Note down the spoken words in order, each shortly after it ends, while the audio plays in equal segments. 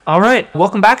All right,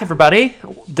 welcome back, everybody.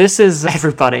 This is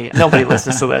everybody. Nobody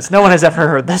listens to this. No one has ever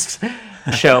heard this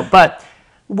show, but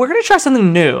we're going to try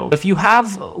something new. If you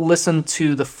have listened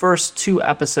to the first 2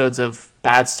 episodes of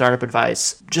Bad Startup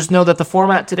Advice, just know that the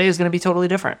format today is going to be totally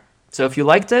different. So if you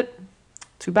liked it,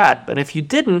 too bad. But if you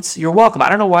didn't, you're welcome. I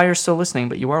don't know why you're still listening,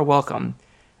 but you are welcome.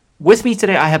 With me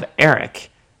today, I have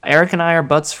Eric. Eric and I are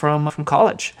buds from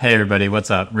college. Hey, everybody. What's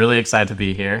up? Really excited to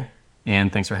be here.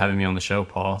 And thanks for having me on the show,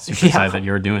 Paul. Super excited that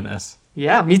you're doing this.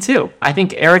 Yeah, me too. I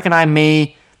think Eric and I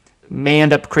may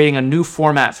end up creating a new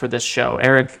format for this show.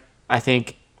 Eric, I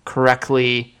think,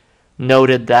 correctly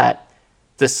noted that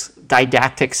this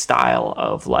didactic style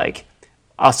of like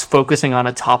us focusing on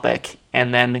a topic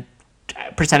and then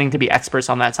pretending to be experts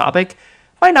on that topic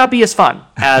might not be as fun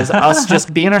as us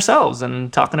just being ourselves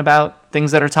and talking about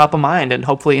things that are top of mind and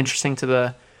hopefully interesting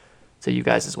to you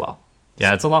guys as well.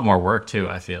 Yeah, it's a lot more work too,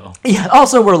 I feel. Yeah,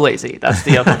 also we're lazy. That's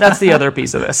the other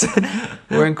piece of this.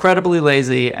 We're incredibly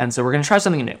lazy, and so we're going to try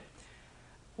something new.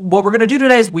 What we're going to do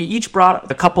today is we each brought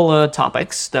a couple of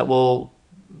topics that we'll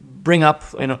bring up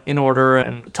in order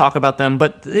and talk about them,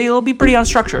 but they'll be pretty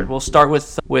unstructured. We'll start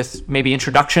with maybe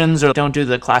introductions, or don't do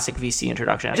the classic VC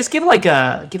introduction. Just give like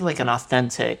an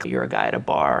authentic, you're a guy at a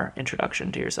bar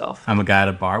introduction to yourself. I'm a guy at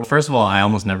a bar. First of all, I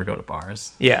almost never go to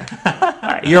bars. Yeah. All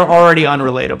right, you're already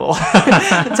unrelatable.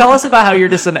 Tell us about how you're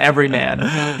just an everyman.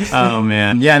 Oh,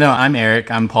 man. Yeah, no, I'm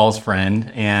Eric. I'm Paul's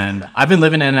friend, and I've been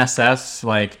living in SF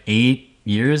like 8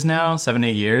 years now,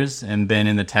 7-8 years, and been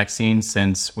in the tech scene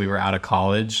since we were out of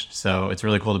college. So it's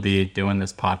really cool to be doing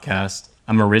this podcast.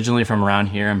 I'm originally from around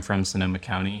here. I'm from Sonoma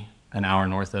County, an hour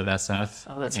north of SF.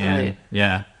 Oh, that's right.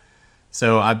 Yeah.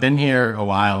 So I've been here a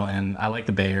while, and I like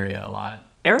the Bay Area a lot.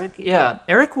 Eric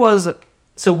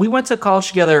so we went to college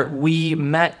together. We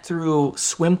met through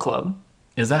swim club.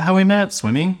 Is that how we met?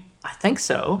 Swimming? I think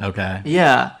so. Okay.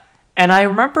 Yeah. And I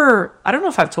remember, I don't know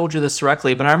if I've told you this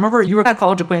directly, but I remember you were a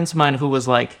college acquaintance of mine who was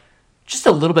like just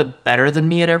a little bit better than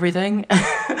me at everything.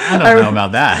 I don't know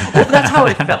about that. That's how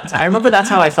it felt. I remember that's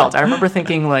how I felt. I remember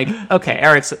thinking like, okay,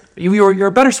 Eric's, you're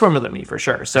a better swimmer than me for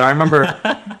sure. So I remember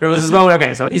there was this moment,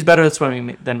 okay, so he's better at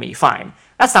swimming than me. Fine.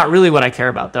 That's not really what I care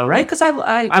about though, right? Because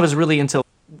I was really into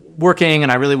working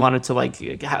and I really wanted to like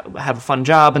have a fun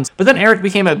job. But then Eric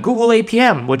became a Google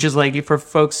APM, which is like for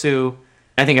folks who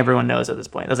I think everyone knows at this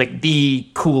point. That's like the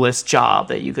coolest job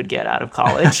that you could get out of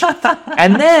college.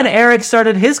 And then Eric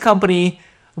started his company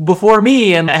before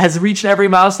me and has reached every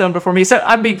milestone before me. So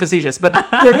I'm being facetious, but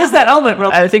there is that element where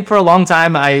I think for a long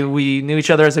time we knew each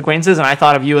other as acquaintances, and I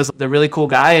thought of you as the really cool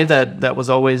guy that was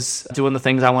always doing the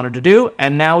things I wanted to do.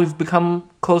 And now we've become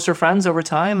closer friends over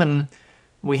time, and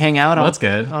we hang out that's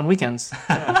good. On weekends.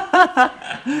 Yeah.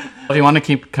 If you want to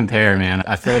keep compare, man,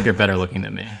 I feel like you're better looking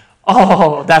than me.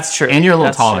 Oh, that's true. And you're a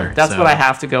little taller. True. That's what I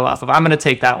have to go off of. I'm going to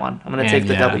take that one. I'm going to take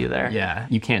the W there. Yeah,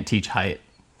 you can't teach height.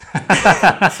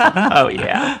 Oh,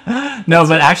 yeah. No,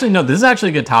 but actually, this is actually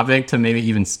a good topic to maybe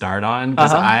even start on.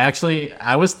 Because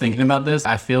I was thinking about this.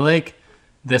 I feel like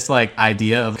this like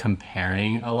idea of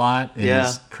comparing a lot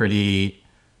is pretty,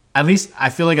 at least I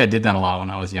feel like I did that a lot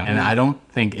when I was young. And I don't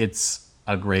think it's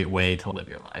a great way to live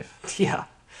your life. Yeah.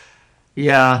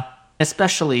 Yeah.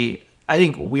 Especially, I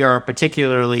think we are a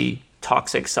particularly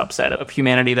toxic subset of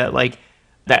humanity that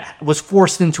was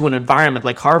forced into an environment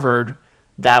like Harvard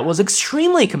that was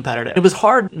extremely competitive. It was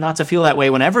hard not to feel that way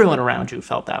when everyone around you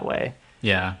felt that way.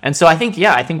 Yeah. And so I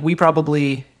think we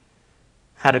probably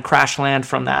had a crash land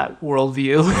from that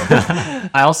worldview.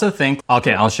 I also think,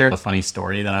 okay, I'll share a funny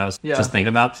story that I was just thinking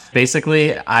about.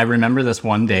 Basically, I remember this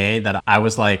one day that I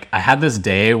was like, I had this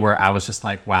day where I was just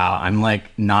like, wow, I'm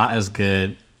like not as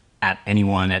good at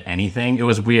anyone at anything. It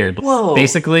was weird. Whoa.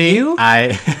 Basically,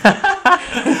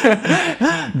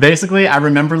 I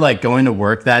remember like going to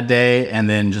work that day and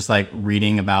then just like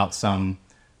reading about some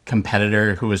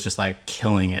competitor who was just like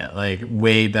killing it, like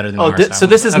way better than so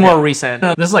this is more recent.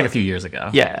 No, this is like a few years ago.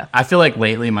 Yeah. I feel like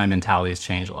lately my mentality has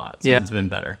changed a lot. So it's been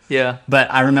better. Yeah.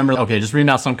 But I remember, just reading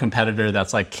about some competitor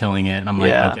that's like killing it. And I'm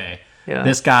like, okay. Yeah.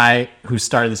 This guy who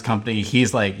started this company,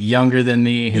 he's like younger than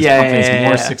me. His company's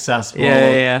more successful.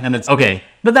 Yeah. And it's okay.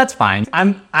 But that's fine.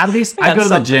 I go to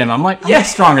the gym. I'm like, I'm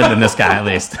stronger than this guy at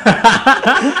least.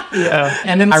 Yeah.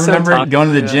 And then I remember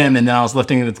going to the gym and then I was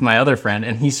lifting with my other friend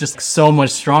and he's just so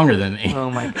much stronger than me. Oh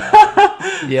my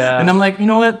God. Yeah. And I'm like, you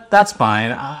know what? That's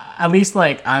fine. At least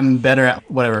like I'm better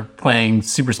at whatever, playing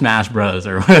Super Smash Bros.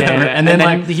 Or whatever. Yeah. And then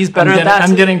like he's better at that.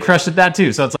 I'm getting crushed at that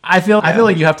too. So it's I feel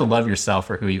like you have to love yourself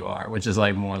for who you are, which is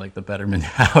like more like the better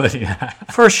mentality.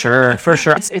 For sure.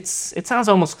 It sounds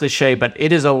almost cliche, but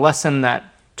it is a lesson that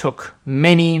took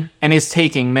many and is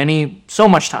taking so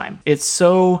much time.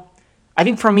 I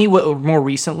think for me, more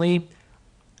recently,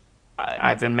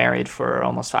 I've been married for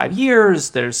almost 5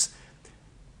 years.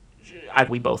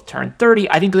 We both turned 30.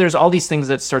 I think there's all these things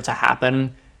that start to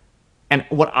happen. And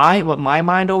what my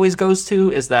mind always goes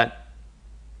to is that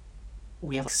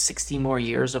we have 60 more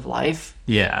years of life.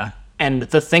 Yeah. And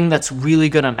the thing that's really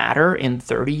going to matter in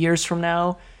 30 years from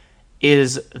now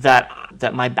is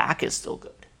that my back is still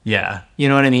good. Yeah. You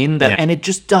know what I mean? And it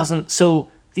just doesn't.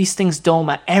 So these things don't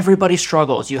matter. Everybody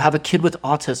struggles. You have a kid with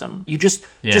autism.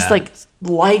 Just like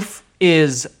life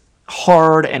is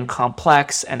hard and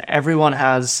complex, and everyone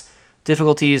has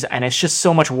difficulties, and it's just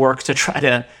so much work to try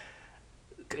to.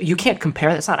 You can't compare.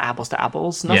 It's not apples to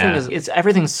apples. Nothing is. It's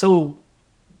everything's so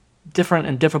different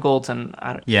and difficult, and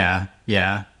Yeah.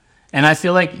 And I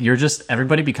feel like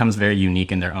everybody becomes very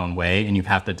unique in their own way, and you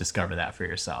have to discover that for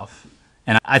yourself.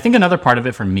 And I think another part of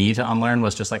it for me to unlearn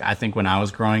was just like, I think when I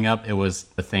was growing up, it was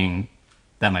the thing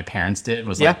that my parents did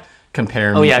was like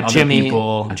compare me to other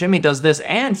people. Jimmy does this,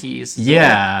 and he's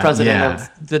president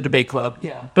of the debate club.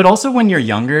 Yeah. But also when you're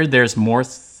younger, there's more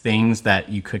things that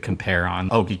you could compare on.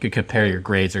 Oh, you could compare your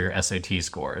grades or your SAT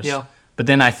scores. Yeah. But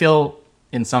then I feel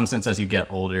in some sense, as you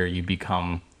get older, you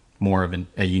become more of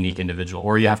a unique individual,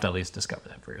 or you have to at least discover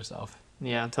that for yourself.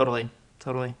 Yeah, totally.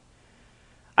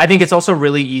 I think it's also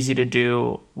really easy to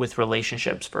do with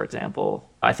relationships, for example.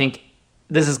 I think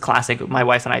this is classic. My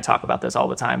wife and I talk about this all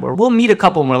the time, where we'll meet a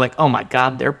couple and we're like, oh my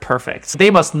God, they're perfect. They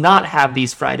must not have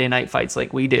these Friday night fights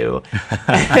like we do.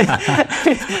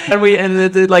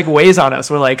 and it like weighs on us.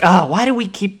 We're like, why do we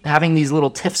keep having these little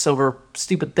tiffs over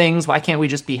stupid things? Why can't we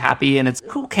just be happy? And it's,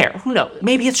 who cares? Who knows?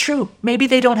 Maybe it's true. Maybe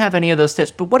they don't have any of those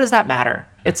tiffs, but what does that matter?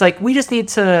 It's like, we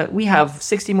have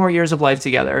 60 more years of life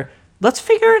together. Let's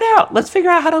figure it out. Let's figure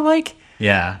out how to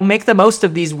make the most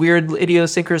of these weird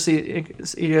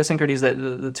idiosyncrasies that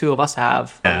the two of us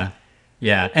have.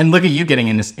 Yeah. And look at you getting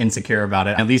insecure about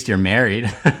it. At least you're married.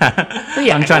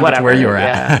 I'm trying to get to where you were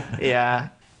at. Yeah.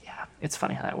 It's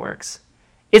funny how that works.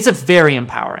 It's a very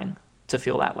empowering to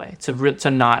feel that way, to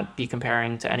not be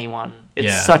comparing to anyone.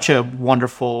 It's such a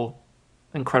wonderful,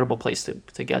 incredible place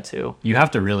to get to. You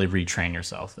have to really retrain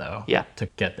yourself though. Yeah. To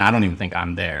get, I don't even think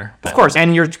I'm there. Of course.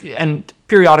 And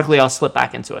periodically I'll slip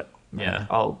back into it. Yeah.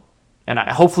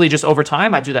 Hopefully just over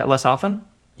time I do that less often.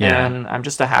 Yeah. And I'm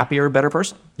just a happier, better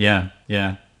person. Yeah.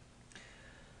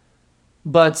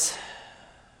 But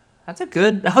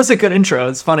that was a good intro.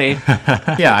 It's funny.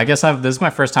 Yeah, I guess this is my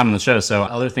first time on the show. So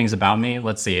other things about me,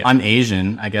 let's see. I'm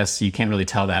Asian. I guess you can't really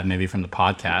tell that maybe from the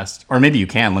podcast, or maybe you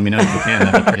can. Let me know if you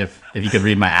can, if you could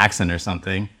read my accent or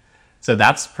something. So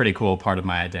that's a pretty cool part of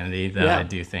my identity that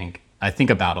I think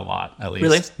about a lot, at least.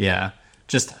 Really? Yeah.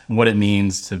 Just what it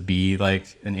means to be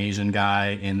like an Asian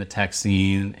guy in the tech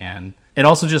scene. And it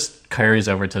also just carries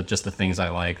over to just the things I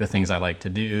like to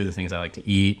do, the things I like to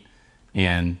eat.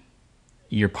 And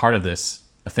you're part of this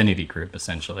affinity group,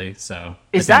 essentially. So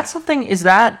is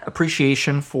that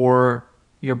appreciation for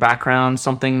your background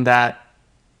something that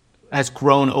has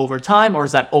grown over time, or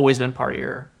has that always been part of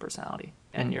your personality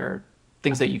and your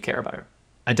things that you care about?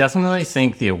 I definitely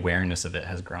think the awareness of it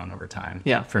has grown over time.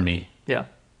 Yeah. For me. Yeah.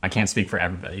 I can't speak for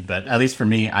everybody, but at least for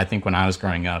me, I think when I was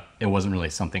growing up, it wasn't really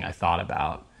something I thought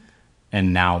about.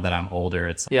 And now that I'm older,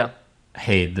 it's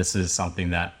hey, this is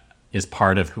something that is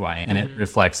part of who I am. And it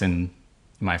reflects in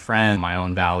my friend, my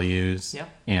own values,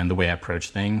 and the way I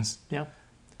approach things. Yeah.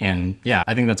 And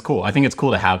I think that's cool. I think it's cool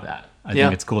to have that. I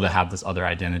think it's cool to have this other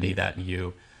identity that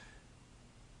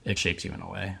it shapes you in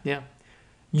a way. Yeah.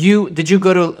 Did you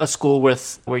go to a school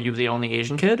where you were the only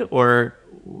Asian kid, or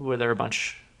were there a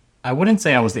bunch? I wouldn't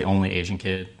say I was the only Asian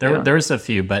kid. There was a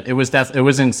few, but it was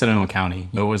in Sonoma County.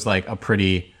 It was like a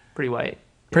pretty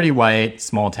white,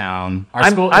 small town.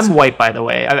 I'm white, by the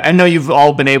way. I know you've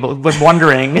all been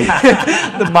wondering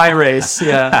my race.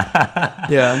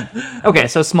 Yeah. Okay,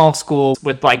 so small school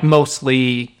with like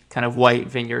mostly kind of white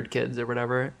vineyard kids or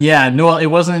whatever. Yeah, no, it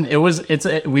wasn't. It was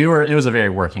a very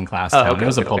working class town. It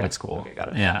was a public school. Okay, got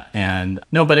it. Yeah, and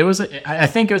no, but it was. I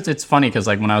think it's funny because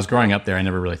like when I was growing up there, I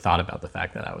never really thought about the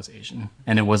fact that I was Asian,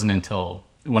 and it wasn't until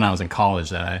when I was in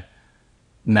college that I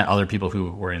met other people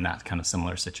who were in that kind of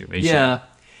similar situation. Yeah.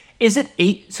 Is it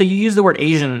so you use the word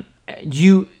Asian,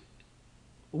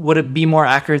 would it be more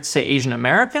accurate to say Asian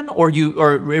American, or you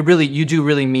do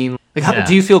really mean like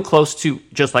do you feel close to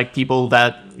just like people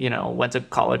that, went to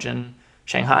college in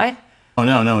Shanghai? Oh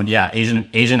no, yeah,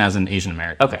 Asian as an Asian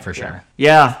American. Okay, for sure.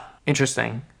 Yeah.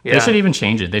 Interesting. Yeah. They should even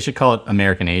change it. They should call it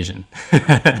American Asian.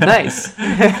 Nice.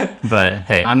 But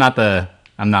hey, I'm not the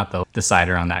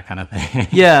decider on that kind of thing.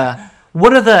 Yeah.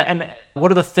 What are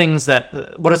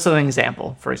some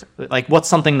example, for example, like what's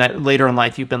something that later in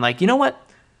life you've been like, you know what,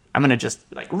 I'm gonna just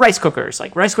like rice cookers.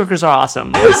 Like rice cookers are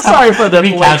awesome. Sorry for the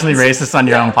Be casually racist on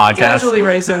your own podcast. Casually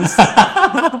racist.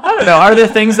 I don't know. Are there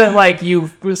things that like you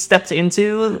stepped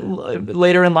into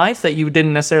later in life that you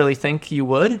didn't necessarily think you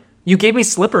would? You gave me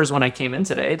slippers when I came in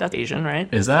today. That's Asian,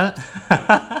 right? Is that?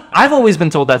 I've always been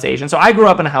told that's Asian. So I grew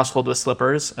up in a household with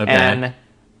slippers, and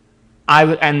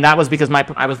that was because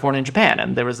I was born in Japan,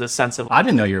 and there was this sense of I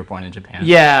didn't know you were born in Japan.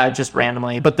 yeah, just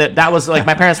randomly. But that was like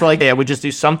my parents were like, yeah, we just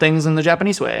do some things in the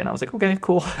Japanese way, and I was like, okay,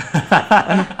 cool.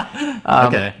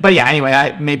 Okay. But yeah, anyway,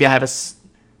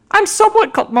 I'm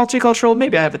somewhat multicultural.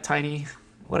 Maybe I have a tiny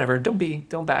whatever.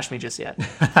 Don't bash me just yet.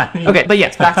 Okay, but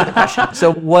yes, back to the question.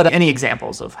 So, any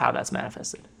examples of how that's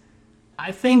manifested?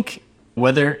 I think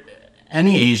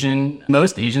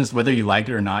most Asians, whether you like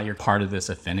it or not, you're part of this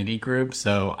affinity group.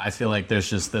 So I feel like there's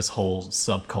just this whole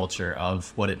subculture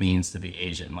of what it means to be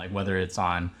Asian, like whether it's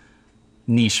on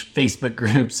niche Facebook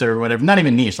groups or whatever, not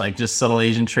even niche, like just subtle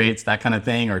Asian traits, that kind of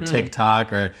thing, or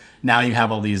TikTok, or now you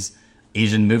have all these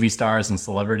Asian movie stars and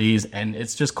celebrities, and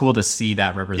it's just cool to see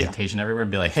that representation everywhere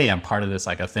and be like, hey, I'm part of this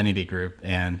like affinity group,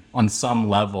 and on some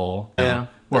level,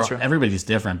 that's true. Everybody's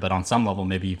different, but on some level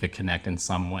maybe you could connect in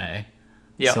some way.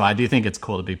 So I do think it's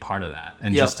cool to be part of that,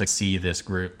 and just to see this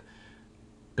group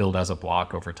build as a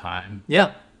block over time.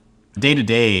 Yeah. Day to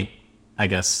day, I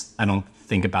guess I don't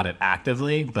think about it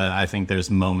actively, but I think there's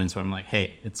moments where I'm like,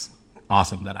 hey, it's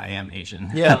awesome that I am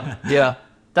Asian. Yeah.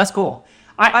 That's cool.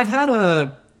 I've had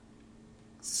a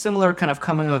similar kind of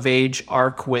coming of age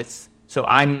arc so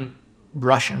I'm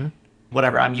Russian,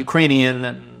 whatever, I'm Ukrainian,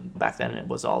 and back then it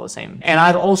was all the same. And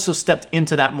I've also stepped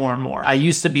into that more and more. I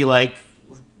used to be like,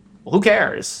 who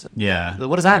cares? Yeah.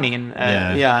 What does that mean?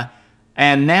 Yeah.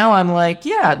 And now I'm like,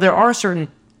 yeah, there are certain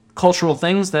cultural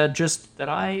things that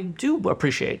I do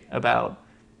appreciate about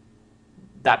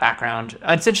that background.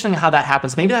 It's interesting how that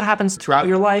happens. Maybe that happens throughout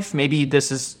your life. Maybe there's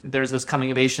this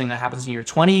coming of age thing that happens in your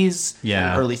 20s,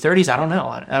 early 30s. I don't know.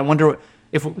 I wonder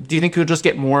do you think you'll just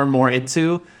get more and more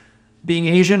into being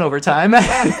Asian over time?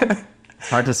 It's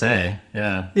hard to say.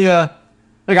 Yeah. Yeah.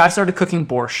 Like I've started cooking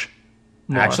borscht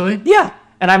more. Actually? Yeah.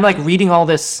 And I'm like reading all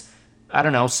this, I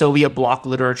don't know, Soviet bloc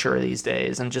literature these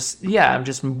days, and I'm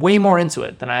just way more into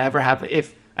it than I ever have.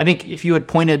 I think if you had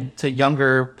pointed to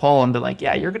younger Paul and been like,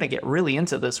 yeah, you're gonna get really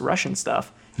into this Russian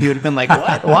stuff, he would have been like,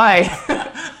 what? Why?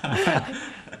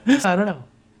 I don't know.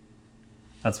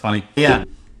 That's funny. Yeah.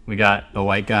 We got a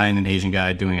white guy and an Asian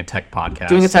guy doing a tech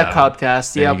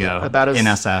podcast. Yeah, you go. About as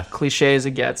NSF. cliche as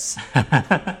it gets.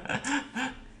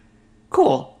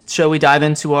 Cool. Shall we dive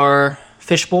into our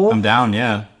fishbowl? I'm down,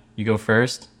 yeah. You go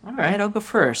first. All right, I'll go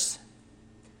first.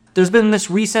 There's been this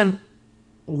recent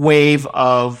wave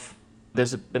of,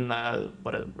 there's been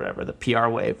the PR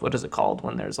wave. What is it called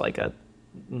when there's like a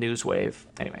news wave?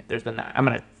 Anyway, there's been that. I'm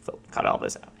going to cut all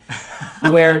this out.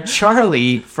 Where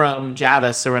Charlie from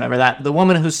Javis or whatever, the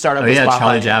woman who started this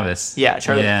Charlie Javis. Yeah,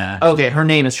 Charlie. Yeah. Okay, her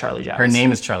name is Charlie Javis. Her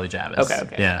name is Charlie Javis.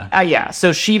 Okay. Yeah. Yeah,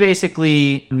 so she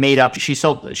basically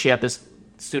she had this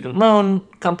student loan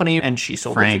company, and she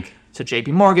sold Frank. it to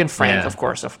JP Morgan. Frank, of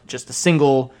course, just a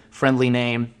single friendly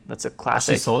name. That's a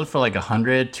classic. She sold it for like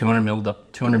 100, 200 million.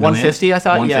 150, I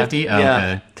thought. 150? Yeah.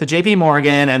 Okay. To JP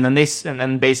Morgan, and then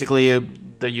basically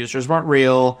the users weren't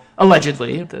real,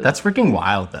 allegedly. That's freaking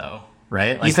wild, though,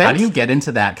 right? Like, how do you get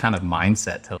into that kind of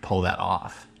mindset to pull that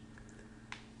off?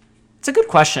 It's a good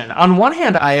question. On one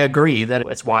hand, I agree that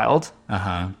it's wild.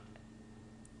 Uh-huh.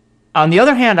 On the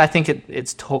other hand, I think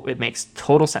it makes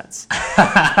total sense.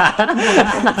 I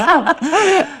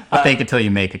think until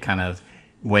you make a kind of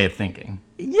way of thinking.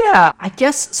 Yeah, I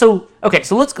guess so. Okay,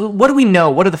 so let's go. What do we know?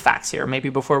 What are the facts here? Maybe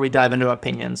before we dive into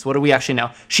opinions, what do we actually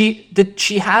know? She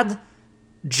had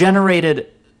generated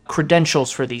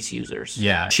credentials for these users.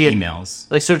 Yeah, she had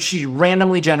emails. So she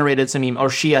randomly generated some email, or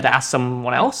she had asked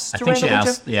someone else. I think she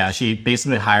asked. Yeah, she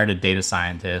basically hired a data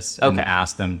scientist and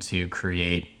asked them to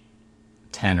create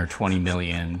 10 or 20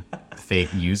 million fake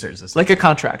users. Like a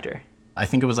contractor. I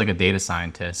think it was like a data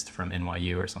scientist from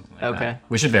NYU or something like that.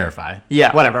 We should verify.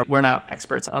 Yeah, whatever. We're not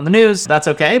experts on the news. That's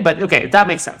okay. But okay, that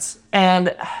makes sense.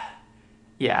 And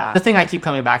yeah, the thing I keep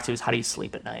coming back to is how do you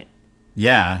sleep at night?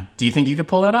 Yeah. Do you think you could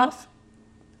pull that off?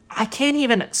 I can't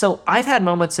even. So I've had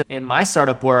moments in my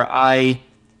startup where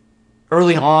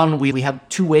early on, we have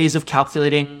two ways of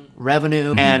calculating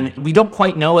revenue, and we don't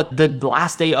quite know at the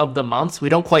last day of the month. We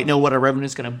don't quite know what our revenue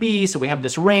is going to be. So we have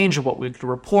this range of what we could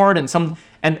report, and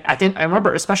I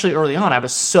remember, especially early on, I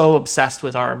was so obsessed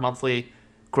with our monthly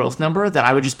growth number that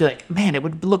I would just be like, man, it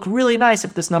would look really nice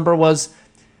if this number was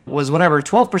whatever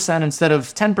 12% instead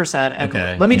of 10%.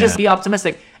 And let me just be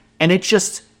optimistic. And it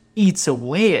just eats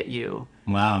away at you.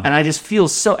 Wow. And I just feel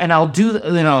so, and I'll do,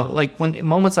 like when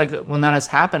moments like when that has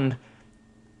happened,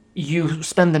 you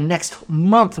spend the next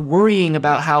month worrying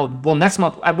about next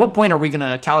month, at what point are we going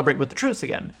to calibrate with the truth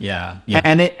again? Yeah.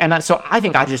 So I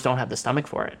think I just don't have the stomach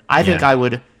for it. I think Yeah. I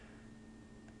would,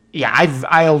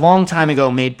 I a long time ago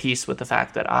made peace with the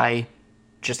fact that I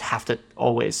just have to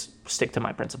always stick to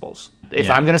my principles. If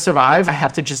Yeah. I'm going to survive, I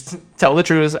have to just tell the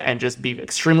truth and just be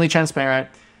extremely transparent.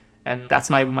 And that's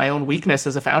my own weakness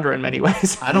as a founder in many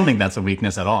ways. I don't think that's a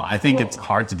weakness at all. I think it's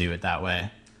hard to do it that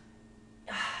way.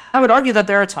 I would argue that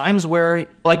there are times where,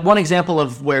 like, one example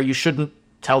of where you shouldn't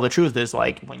tell the truth is,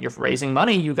 like, when you're raising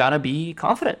money, you got to be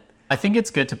confident. I think it's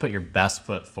good to put your best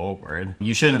foot forward.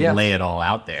 You shouldn't lay it all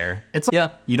out there. It's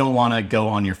like, you don't want to go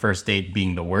on your first date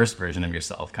being the worst version of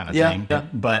yourself kind of thing. Yeah.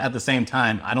 But at the same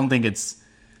time, I think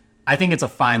it's a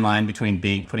fine line between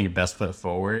putting your best foot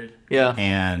forward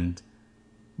and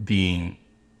being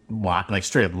like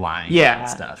straight up lying about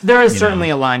stuff. There is certainly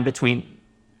a line between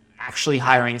actually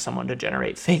hiring someone to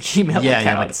generate fake email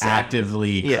accounts. Like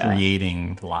actively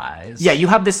creating lies. Yeah, you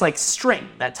have this like string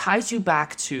that ties you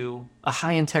back to a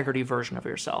high integrity version of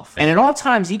yourself. And at all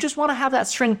times, you just want to have that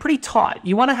string pretty taut.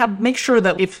 You want to make sure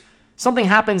that if something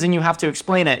happens and you have to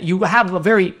explain it, you have a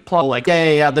very plausible, like,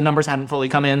 the numbers hadn't fully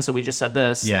come in, so we just said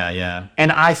this. Yeah.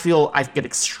 And I get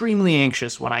extremely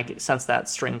anxious when I sense that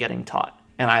string getting taut.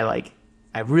 And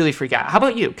I really freak out. How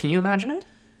about you? Can you imagine it?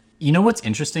 You know what's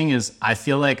interesting is I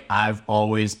feel like I've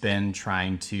always been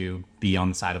trying to be on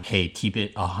the side of, hey, keep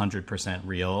it 100%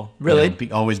 real.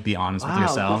 Really? Always be honest with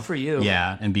yourself. Good for you.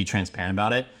 Yeah, and be transparent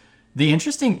about it. The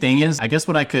interesting thing is, I guess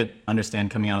what I could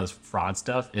understand coming out of this fraud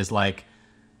stuff is like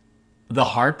the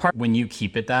hard part when you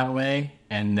keep it that way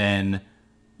and then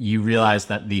you realize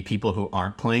that the people who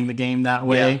aren't playing the game that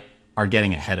way are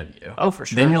getting ahead of you. Oh, for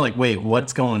sure. Then you're like, wait,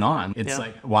 what's going on? It's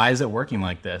like, why is it working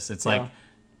like this? It's like,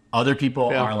 other people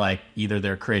are like, either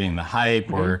they're creating the hype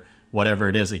or whatever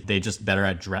it is. Like, they just better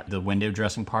at the window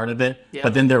dressing part of it. Yeah.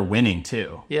 But then they're winning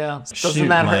too. Yeah. Doesn't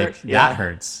that hurt? That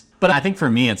hurts. But I think for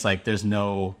me, it's like there's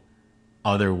no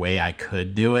other way I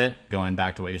could do it. Going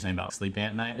back to what you're saying about sleeping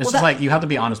at night. It's just like you have to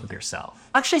be honest with yourself.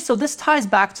 Actually, so this ties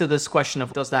back to this question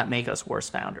of, does that make us worse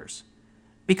founders?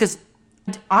 Because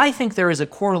I think there is a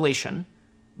correlation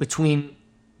between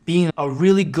being a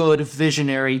really good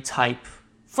visionary type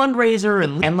fundraiser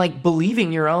and like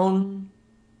believing your own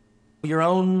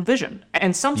vision.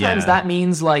 And sometimes that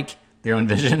means like your own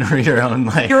vision or your own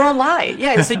lie.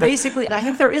 Yeah. So basically, I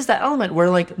think there is that element where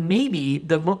like maybe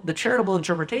the charitable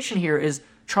interpretation here is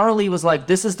Charlie was like,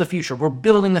 this is the future. We're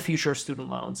building the future of student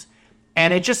loans.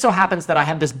 And it just so happens that I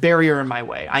have this barrier in my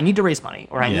way. I need to raise money,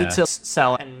 or I need to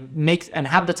sell and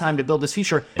have the time to build this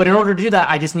future. But in order to do that,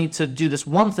 I just need to do this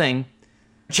one thing,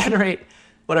 generate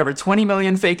 20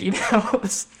 million fake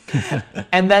emails.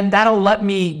 And then that'll let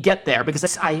me get there,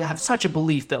 because I have such a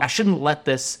belief that I shouldn't let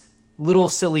this little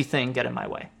silly thing get in my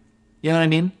way. You know what I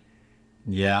mean?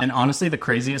 Yeah. And honestly, the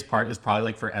craziest part is probably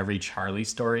like for every Charlie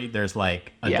story, there's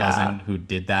like a dozen who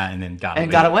did that and then got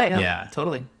away. Yeah,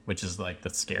 totally. Which is like the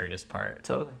scariest part.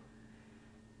 Totally.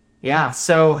 Yeah.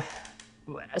 So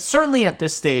certainly at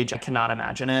this stage, I cannot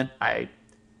imagine it.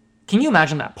 Can you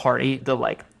imagine that party,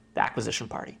 the acquisition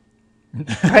party?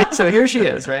 Right, so here she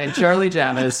is, right? Charlie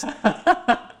Jamis,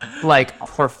 like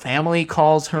her family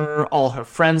calls her, all her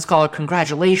friends call her,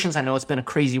 congratulations, I know it's been a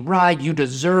crazy ride, you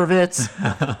deserve it.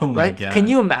 Oh my right? God. Can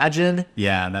you imagine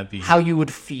that'd be how you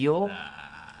would feel?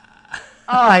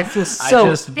 I feel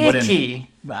so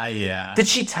icky. Yeah. Did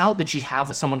she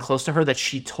have someone close to her that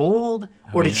she told,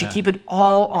 or did she keep it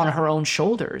all on her own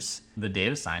shoulders? The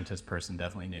data scientist person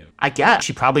definitely knew. I guess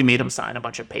she probably made him sign a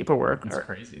bunch of paperwork. It's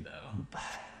crazy though.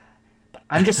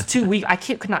 I'm just too weak. I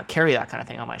could not carry that kind of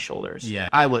thing on my shoulders. Yeah.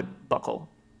 I would buckle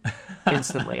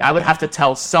instantly. I would have to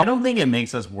tell someone. I don't think it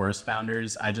makes us worse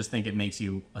founders. I just think it makes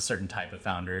you a certain type of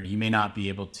founder. You may not be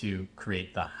able to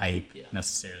create the hype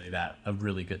necessarily that a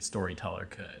really good storyteller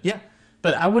could. Yeah.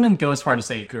 But I wouldn't go as far to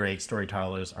say great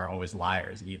storytellers are always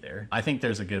liars either. I think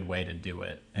there's a good way to do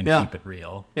it and keep it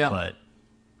real, but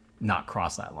not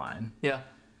cross that line. Yeah.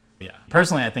 Yeah.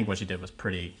 Personally, I think what she did was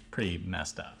pretty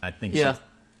messed up. I think she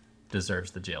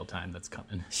deserves the jail time that's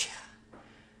coming.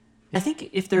 I think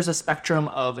if there's a spectrum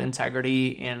of integrity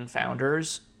in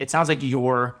founders, it sounds like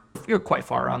you're quite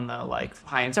far on the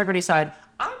high integrity side.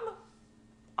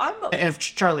 I'm and if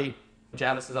Charlie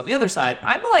Javis is on the other side,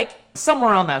 I'm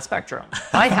somewhere on that spectrum.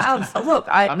 I have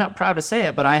I'm not proud to say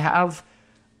it, but I have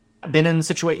been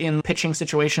in pitching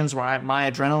situations where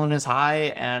my adrenaline is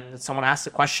high and someone asks a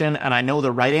question and I know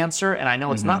the right answer and I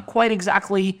know it's not quite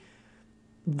exactly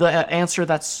the answer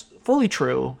that's fully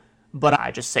true, but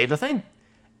I just say the thing.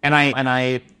 And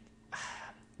I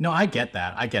No, I get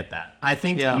that. I get that. I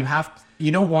think Yeah.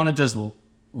 you don't want to just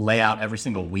lay out every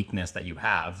single weakness that you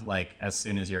have, like as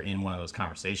soon as you're in one of those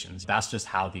conversations. That's just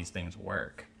how these things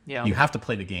work. Yeah. You have to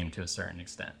play the game to a certain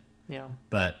extent. yeah.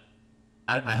 But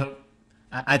I hope,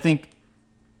 I think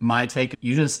my take,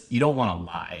 you don't want to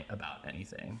lie about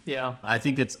anything. Yeah. I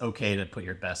think it's okay to put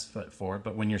your best foot forward,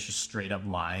 but when you're just straight up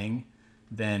lying,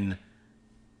 then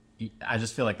I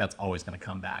just feel like that's always going to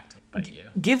come back to bite you.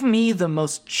 Give me the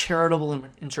most charitable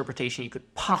interpretation you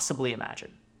could possibly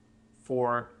imagine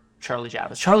for Charlie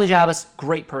Javis. Charlie Javis,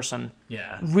 great person.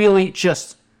 Yeah. Really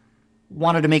just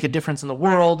wanted to make a difference in the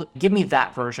world. Give me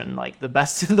that version, like the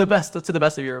best to the best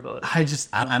of your ability.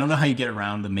 I don't know how you get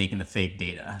around to making the fake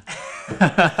data.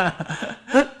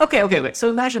 But okay. So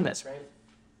imagine this, right?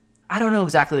 I don't know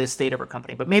exactly the state of her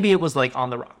company, but maybe it was like on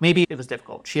the rock. Maybe it was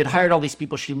difficult. She had hired all these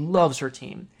people. She loves her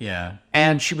team. Yeah.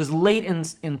 And she was late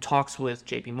in talks with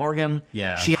JP Morgan.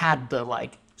 Yeah. She had the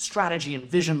like strategy and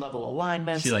vision level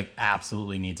alignments. She like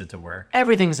absolutely needs it to work.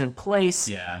 Everything's in place.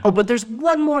 Yeah. Oh, but there's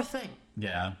one more thing.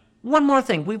 Yeah. One more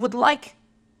thing. We would like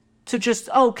to just,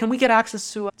 can we get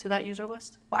access to that user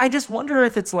list? I just wonder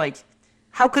if it's like,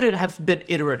 how could it have been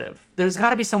iterative? There's got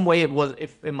to be some way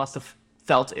if it must have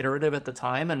felt iterative at the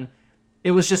time. And it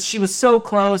was just, she was so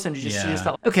close and she just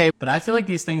felt, okay. But I feel like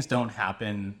these things don't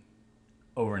happen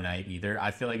overnight either. I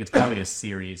feel like it's probably a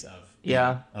series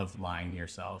of lying to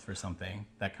yourself or something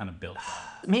that kind of built up.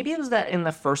 Maybe it was that in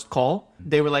the first call,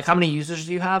 they were like, how many users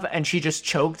do you have? And she just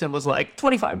choked and was like,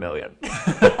 25 million.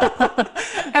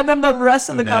 And then the rest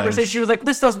of the conversation, she was like,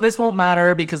 this won't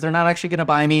matter because they're not actually going to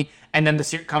buy me. And then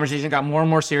the conversation got more and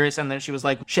more serious. And then she was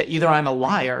like, shit, either I'm a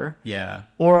liar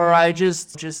or I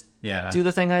just do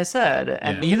the thing I said.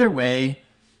 And either way,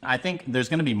 I think there's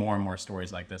going to be more and more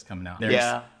stories like this coming out.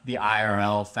 There's the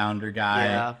IRL founder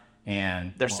guy.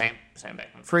 And there's Sam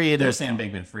Bankman-Fried. There's Sam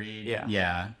Bankman-Fried.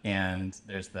 Yeah. And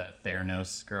there's the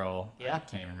Theranos girl. Yeah. I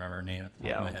can't even remember her name at the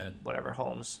top of my head. Whatever,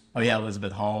 Holmes. Oh, yeah,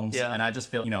 Elizabeth Holmes. Yeah. And I just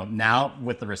feel, now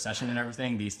with the recession and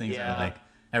everything, these things are like,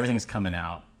 everything's coming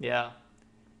out. Yeah.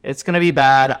 It's going to be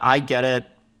bad. I get it,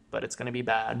 but it's going to be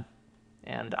bad.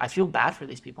 And I feel bad for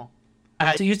these people.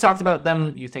 So you talked about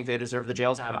them. You think they deserve the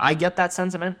jail time. I get that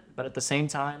sentiment, but at the same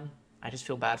time, I just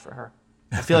feel bad for her.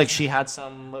 I feel like she had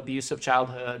some abusive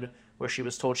childhood where she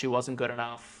was told she wasn't good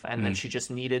enough, and then she just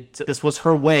needed to. This was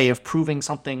her way of proving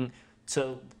something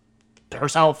to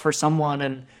herself or someone,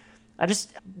 and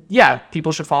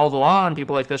people should follow the law, and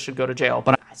people like this should go to jail.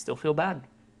 But I still feel bad.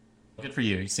 Good for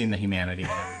you. You've seen the humanity in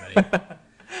everybody.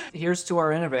 Here's to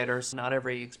our innovators. Not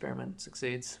every experiment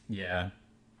succeeds. Yeah.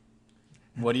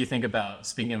 What do you think about,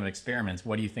 speaking of experiments,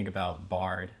 what do you think about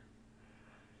Bard?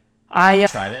 I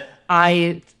tried it?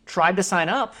 I tried to sign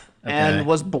up and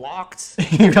was blocked.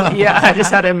 Yeah, I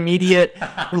just had immediate,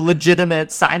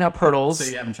 legitimate sign-up hurdles.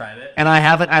 So you haven't tried it? And I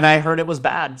haven't, and I heard it was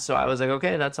bad. So I was like,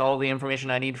 okay, that's all the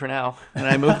information I need for now. And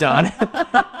I moved on.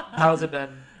 How's it been?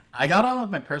 I got on with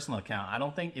my personal account. I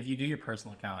don't think, if you do your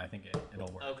personal account, I think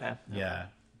it'll work. Okay. Yeah.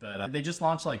 But they just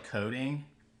launched like coding.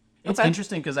 It's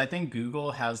interesting because I think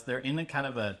Google they're in a kind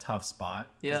of a tough spot.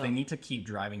 Because they need to keep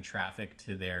driving traffic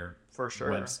to their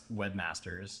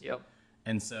webmasters. Yep.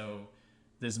 And so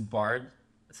this Bard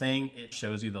thing, it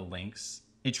shows you the links.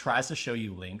 It tries to show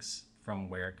you links from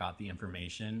where it got the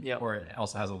information. Yep. Or it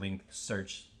also has a link,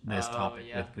 search this topic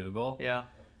with Google. Yeah.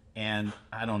 And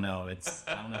I don't know.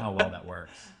 I don't know how well that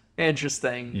works.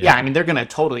 Interesting. Yeah, I mean, they're going to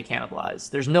totally cannibalize.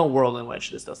 There's no world in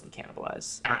which this doesn't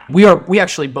cannibalize. We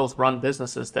actually both run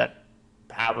businesses that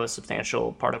have a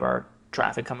substantial part of our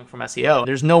traffic coming from SEO.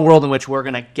 There's no world in which we're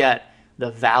going to get the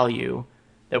value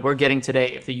that we're getting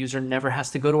today if the user never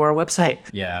has to go to our website.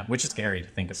 Yeah, which is scary to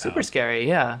think about. Super scary,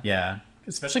 yeah. Yeah,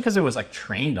 especially because it was like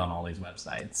trained on all these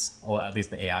websites, or at least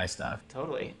the AI stuff.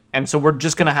 Totally. And so we're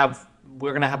going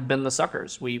to have been the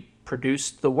suckers. We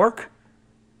produced the work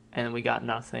and we got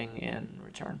nothing in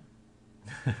return.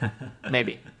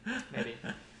 Maybe.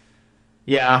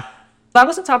 Yeah. That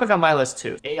was a topic on my list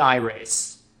too. AI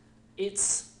race.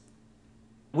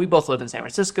 We both live in San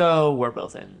Francisco. We're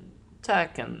both in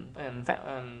tech and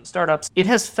startups. It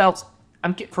has felt,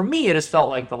 for me, it has felt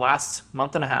like the last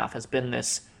month and a half has been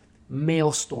this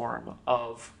maelstrom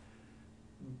of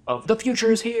the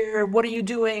future is here. What are you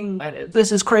doing?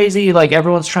 This is crazy. Like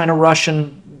everyone's trying to rush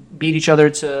and beat each other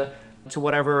to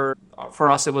whatever. For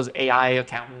us, it was AI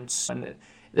accountants, and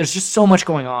there's just so much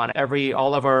going on.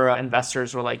 All of our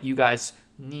investors were like, "You guys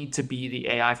need to be the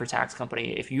AI for tax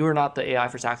company. If you're not the AI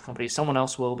for tax company, someone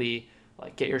else will be.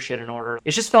 Like, get your shit in order."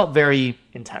 It just felt very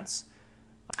intense.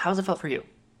 How's it felt for you?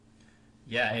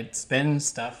 Yeah, it's been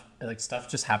stuff like stuff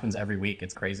just happens every week.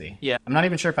 It's crazy. Yeah. I'm not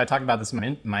even sure if I talked about this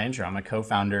in my intro. I'm a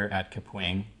co-founder at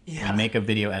Kapwing. Yeah. We make a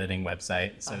video editing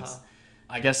website. So it's,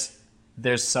 I guess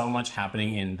there's so much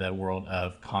happening in the world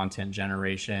of content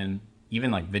generation,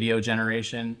 even like video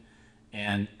generation.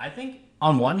 And I think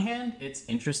on one hand, it's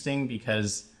interesting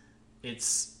because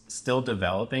it's still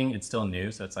developing. It's still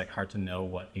new. So it's like hard to know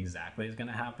what exactly is going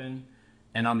to happen.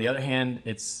 And on the other hand,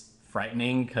 it's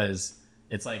frightening because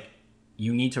it's like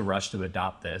you need to rush to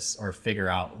adopt this or figure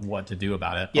out what to do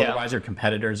about it. Yeah. Otherwise, your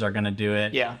competitors are going to do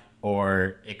it. Yeah.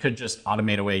 Or it could just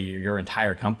automate away your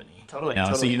entire company. Totally, You know?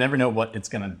 So totally. you never know what it's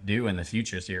going to do in the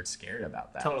future. So you're scared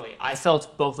about that. Totally. I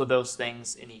felt both of those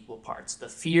things in equal parts, the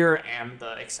fear and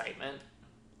the excitement.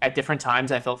 At different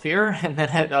times I felt fear, and then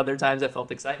at other times I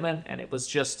felt excitement. And it was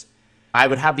just, I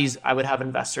would have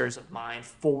investors of mine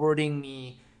forwarding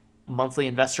me monthly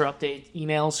investor update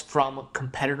emails from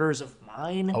competitors of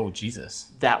mine Oh,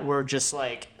 Jesus. that were just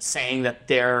like saying that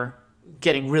they're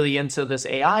getting really into this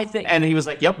AI thing. And he was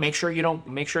like, yep, make sure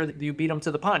that you beat them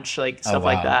to the punch, like stuff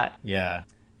like that. Yeah.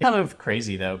 It's kind of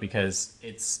crazy though, because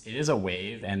it is a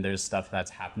wave and there's stuff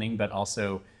that's happening, but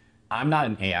also I'm not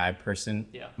an AI person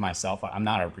myself. I'm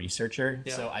not a researcher.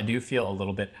 Yeah. So I do feel a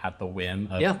little bit at the whim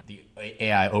of the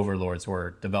AI overlords who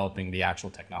are developing the actual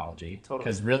technology. Totally.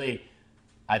 Because really,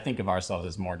 I think of ourselves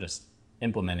as more just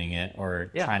implementing it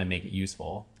or Yeah. trying to make it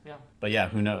useful. Yeah. But yeah,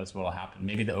 who knows what will happen?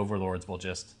 Maybe the overlords will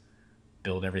just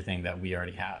build everything that we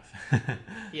already have.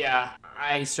 Yeah,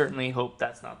 I certainly hope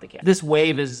that's not the case. This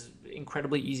wave is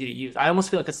incredibly easy to use. I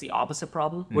almost feel like it's the opposite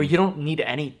problem, where you don't need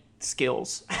any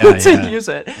skills to use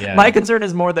it. Yeah. My concern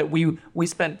is more that we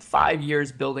spent 5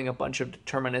 years building a bunch of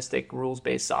deterministic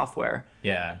rules-based software,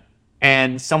 Yeah.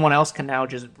 and someone else can now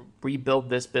just rebuild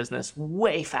this business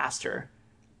way faster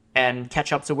and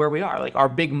catch up to where we are. Like our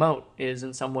big moat is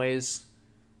in some ways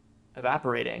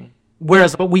evaporating.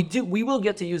 But we will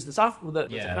get to use the software, the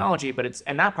technology, but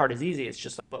that part is easy. It's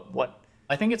just, but what?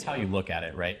 I think it's how you look at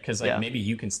it, right? Because like Yeah. maybe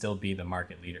you can still be the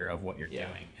market leader of what you're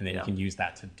doing, and then Yeah. you can use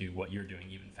that to do what you're doing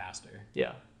even faster.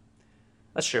 Yeah,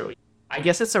 that's true. I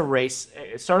guess it's a race.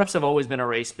 Startups have always been a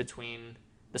race between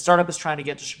the startup is trying to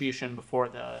get distribution before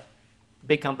the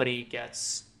big company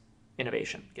gets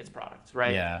innovation, gets products,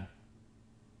 right? Yeah.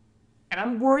 And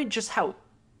I'm worried just how,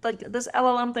 like, this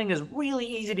LLM thing is really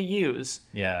easy to use.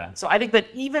 Yeah. So I think that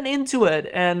even Intuit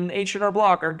and H&R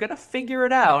Block are gonna figure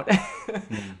it out,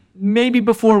 maybe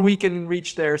before we can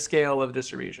reach their scale of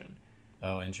distribution.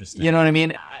 Oh, interesting. You know what I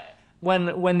mean?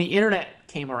 When the internet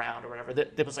came around or whatever,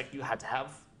 it was like you had to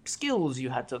have skills, you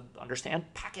had to understand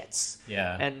packets,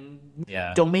 and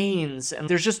domains, and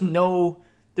there's no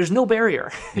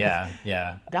barrier. Yeah.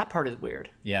 Yeah. That part is weird.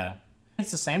 Yeah. It's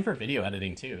the same for video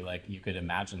editing too. Like you could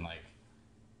imagine like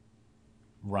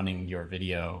running your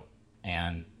video,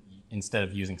 and instead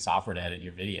of using software to edit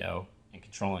your video and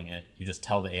controlling it, you just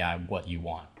tell the AI what you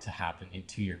want to happen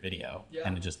into your video,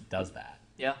 and it just does that.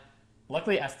 Yeah.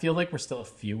 Luckily, I feel like we're still a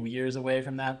few years away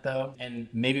from that though, and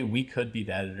maybe we could be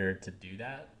the editor to do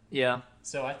that. Yeah.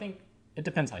 So I think it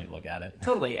depends how you look at it.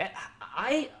 Totally.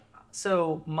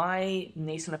 So my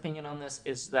nascent opinion on this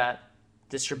is that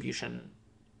distribution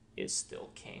is still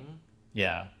king.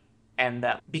 Yeah. And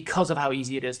that because of how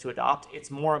easy it is to adopt, it's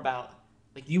more about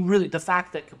like the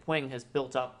fact that Kapwing has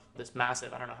built up this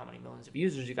massive, I don't know how many millions of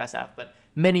users you guys have, but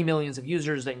many millions of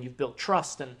users, and you've built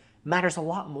trust, and matters a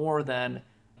lot more than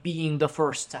being the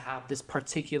first to have this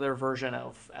particular version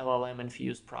of LLM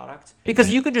infused product.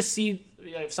 Because you could just see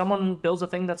if someone builds a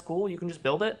thing that's cool, you can just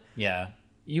build it. Yeah.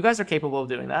 You guys are capable of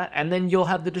doing that, and then you'll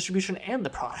have the distribution and the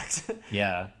product.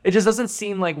 Yeah. It just doesn't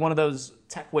seem like one of those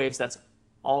tech waves that's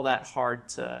all that hard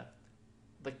to,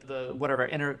 like the whatever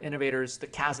innovators, the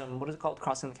chasm, what is it called,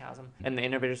 crossing the chasm, and the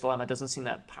innovator's dilemma doesn't seem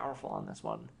that powerful on this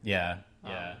one. Yeah.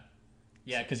 Yeah.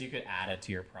 Yeah, because you could add it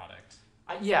to your product.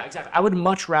 Yeah, exactly. I would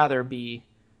much rather be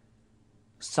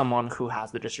someone who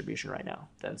has the distribution right now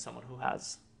than someone who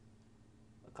has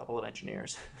a couple of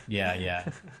engineers. Yeah, yeah.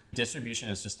 Distribution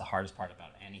is just the hardest part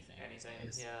about anything.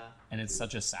 Yeah. And it's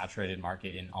such a saturated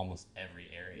market in almost every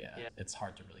area. Yeah. It's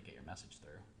hard to really get your message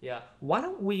through. Yeah. Why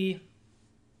don't we...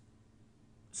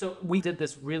 So we did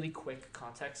this really quick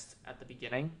context at the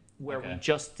beginning where we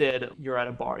just did, you're at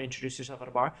a bar, introduce yourself at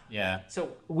a bar. Yeah.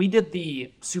 So we did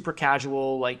the super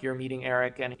casual, like you're meeting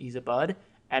Eric and he's a bud.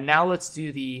 And now let's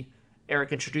do the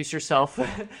Eric, introduce yourself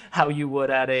how you would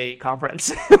at a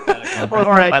conference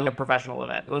or at a professional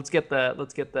event. Let's get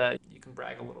the, you can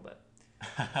brag a little bit.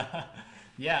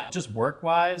 Yeah, just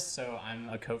work-wise, so I'm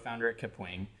a co-founder at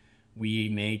Kapwing. We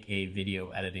make a video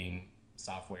editing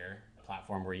software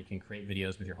platform where you can create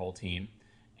videos with your whole team.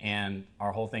 And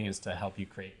our whole thing is to help you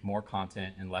create more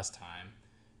content in less time.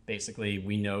 basically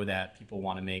we know that people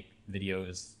want to make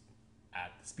videos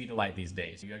at the speed of light these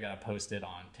days. You got to post it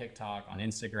on TikTok, on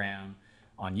Instagram,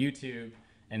 on YouTube.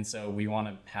 And so we want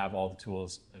to have all the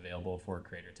tools available for a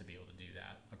creator to be able to do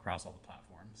that across all the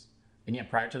platforms. And yeah,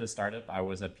 prior to the startup, I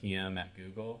was a PM at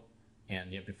Google.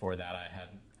 And yet before that,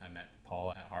 I met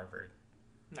Paul at Harvard.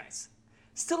 Nice.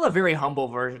 Still a very humble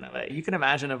version of it. You can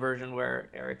imagine a version where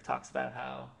Eric talks about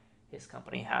how his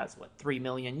company has, 3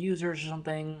 million users or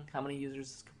something? How many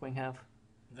users does Kapwing have?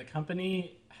 The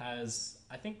company has,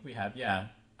 I think we have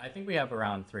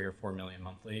around 3 or 4 million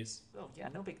monthlies. Oh, yeah,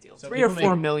 no big deal. So 3 or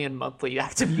 4 million monthly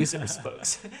active users,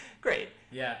 folks. Great.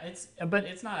 Yeah, but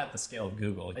it's not at the scale of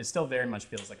Google. It still very much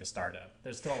feels like a startup.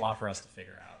 There's still a lot for us to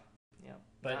figure out. Yeah.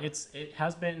 But it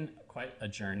has been quite a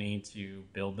journey to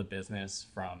build the business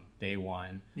from day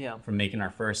one. Yeah. From making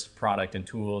our first product and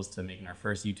tools to making our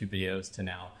first YouTube videos to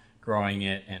now growing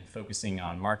it and focusing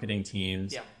on marketing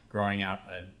teams, growing out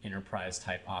an enterprise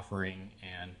type offering,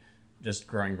 and just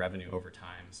growing revenue over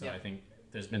time. So I think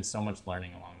there's been so much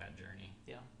learning along that journey.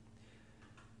 Yeah.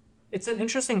 It's an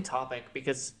interesting topic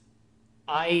because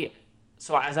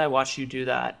as I watched you do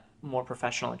that more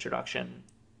professional introduction,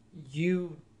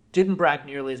 you didn't brag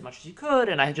nearly as much as you could.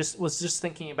 And I was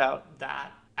thinking about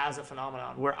that as a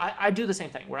phenomenon where I do the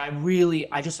same thing, where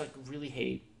I just really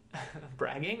hate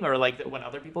bragging or like when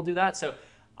other people do that. So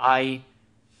I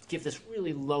give this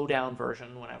really low down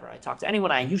version whenever I talk to anyone.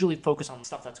 I usually focus on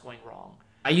stuff that's going wrong.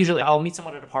 I'll meet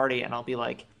someone at a party and I'll be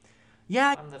like,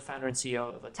 yeah, I'm the founder and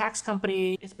CEO of a tax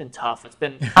company. It's been tough.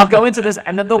 I'll go into this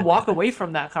and then they'll walk away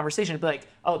from that conversation and be like,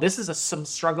 oh, this is some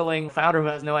struggling founder who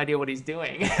has no idea what he's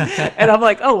doing. And I'm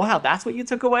like, oh, wow, that's what you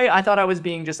took away? I thought I was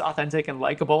being just authentic and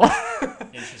likable.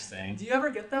 Interesting. Do you ever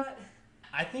get that?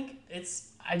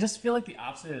 I just feel like the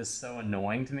opposite is so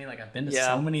annoying to me. Like I've been to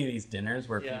so many of these dinners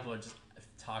where people are just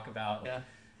talk about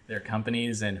their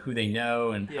companies and who they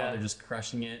know and how they're just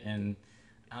crushing it. And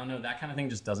I don't know, that kind of thing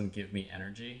just doesn't give me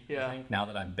energy. I think now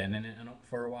that I've been in it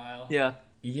for a while. Yeah.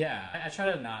 I try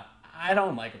to I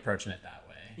don't like approaching it that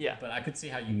way. Yeah. But I could see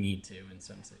how you need to in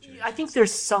some situations. I think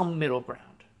there's some middle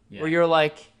ground where you're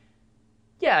like,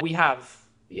 we have,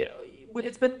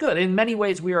 it's been good. In many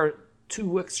ways, we are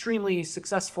two extremely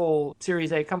successful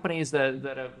Series A companies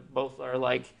that both are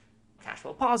like cash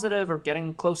flow positive or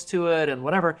getting close to it and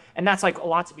whatever. And that's like a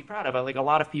lot to be proud of. Like a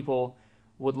lot of people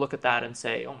would look at that and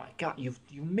say, oh my God, you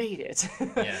made it.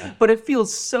 Yeah. But it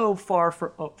feels so far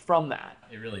from that.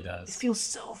 It really does. It feels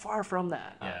so far from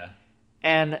that. Yeah.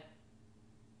 And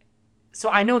so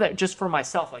I know that just for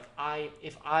myself, like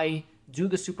if I do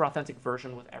the super authentic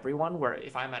version with everyone, where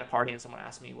if I'm at a party and someone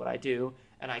asks me what I do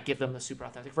and I give them the super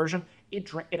authentic version,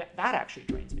 that actually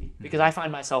drains me because I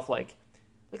find myself like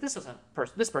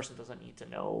this person doesn't need to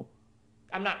know.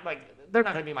 I'm not like, they're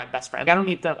not going to be my best friend. I don't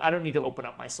need to open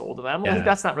up my soul to them. Yeah. Like,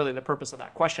 that's not really the purpose of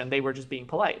that question. They were just being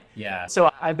polite. Yeah. So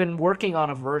I've been working on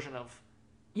a version of,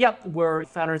 we're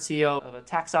founder and CEO of a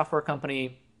tax software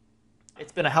company.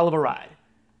 It's been a hell of a ride.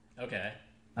 Okay.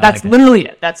 That's literally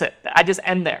it. That's it. I just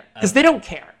end there because they don't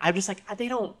care. I'm just like,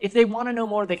 if they want to know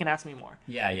more, they can ask me more.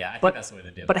 Yeah. I think that's the way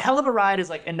to do it. But a hell of a ride is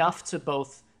like enough to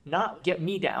both not get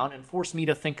me down and force me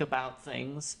to think about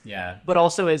things. Yeah. But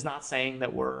also is not saying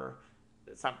that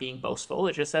it's not being boastful.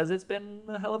 It just says it's been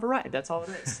a hell of a ride. That's all it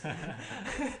is.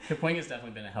 Kapwing has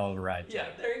definitely been a hell of a ride too. Yeah,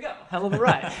 there you go. Hell of a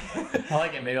ride. I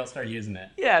like it. Maybe I'll start using it.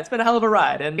 Yeah, it's been a hell of a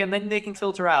ride. And then they can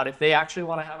filter out. If they actually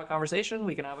want to have a conversation,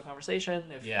 we can have a conversation.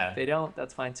 If they don't,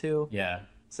 that's fine too. Yeah.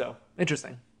 So,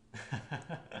 interesting.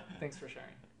 Thanks for sharing.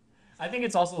 I think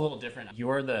it's also a little different.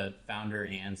 You're the founder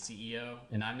and CEO,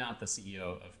 and I'm not the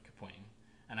CEO of Kapwing.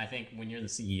 And I think when you're the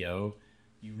CEO,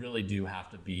 you really do have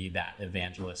to be that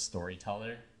evangelist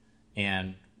storyteller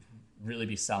and really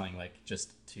be selling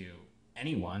just to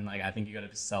anyone. I think you got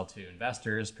to sell to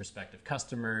investors, prospective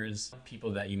customers,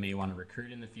 people that you may want to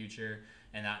recruit in the future.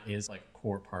 And that is a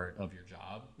core part of your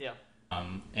job. Yeah.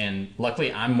 And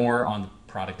luckily I'm more on the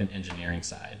product and engineering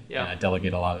side. Yeah. And I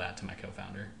delegate a lot of that to my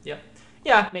co-founder. Yep.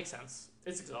 Yeah, makes sense.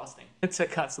 It's exhausting to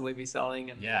constantly be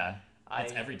selling. And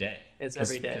it's every day. It's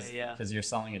every day, because you're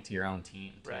selling it to your own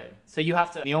team. Too. Right. So you have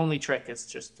to. The only trick is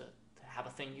just to have a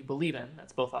thing you believe in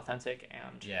that's both authentic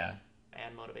and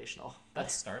motivational.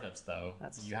 That's startups, though.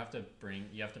 You have to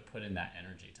put in that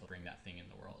energy to bring that thing in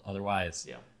the world. Otherwise,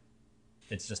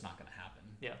 it's just not going to happen.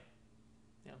 Yeah.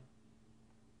 Yeah.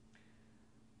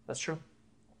 That's true.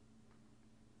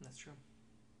 That's true.